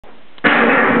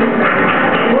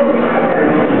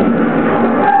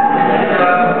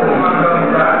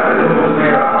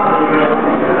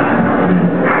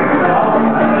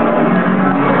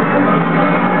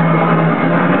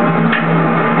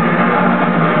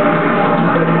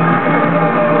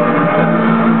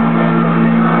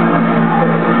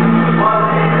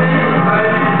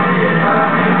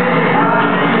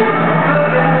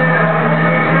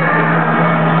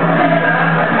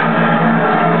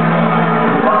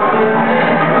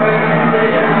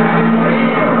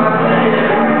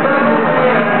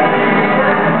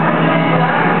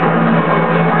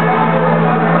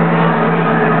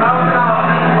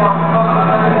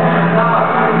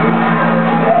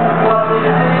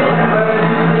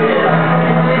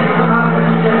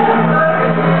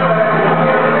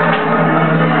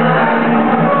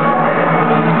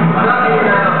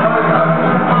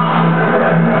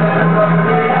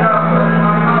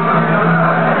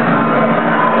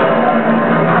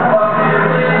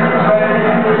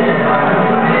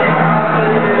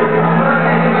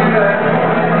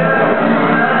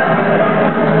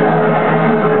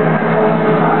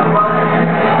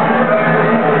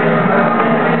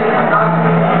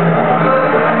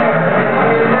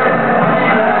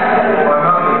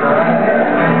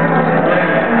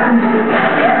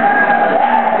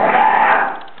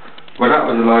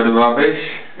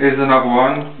another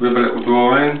one with a little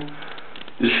drawing.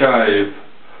 The shave.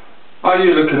 Are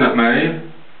you looking at me?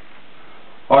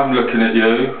 I'm looking at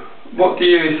you. What do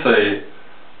you see?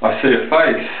 I see a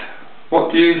face.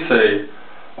 What do you see?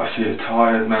 I see a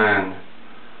tired man.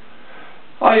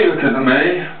 Are you looking at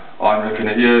me? I'm looking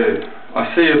at you.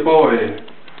 I see a boy.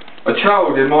 A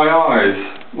child in my eyes.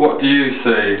 What do you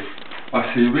see?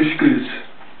 I see whiskers.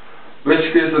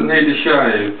 Whiskers that need a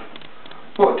shave.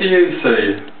 What do you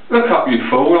see? Look up, you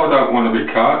fool. I don't want to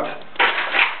be cut.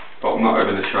 But I'm not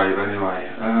having a shave anyway.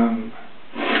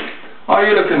 Are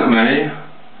you looking at me?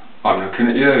 I'm looking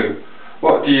at you.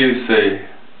 What do you see?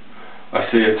 I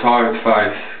see a tired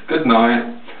face. Good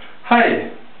night.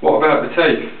 Hey, what about the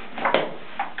teeth?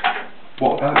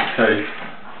 What about the teeth?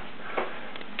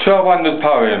 1200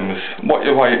 poems. What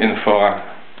you waiting for?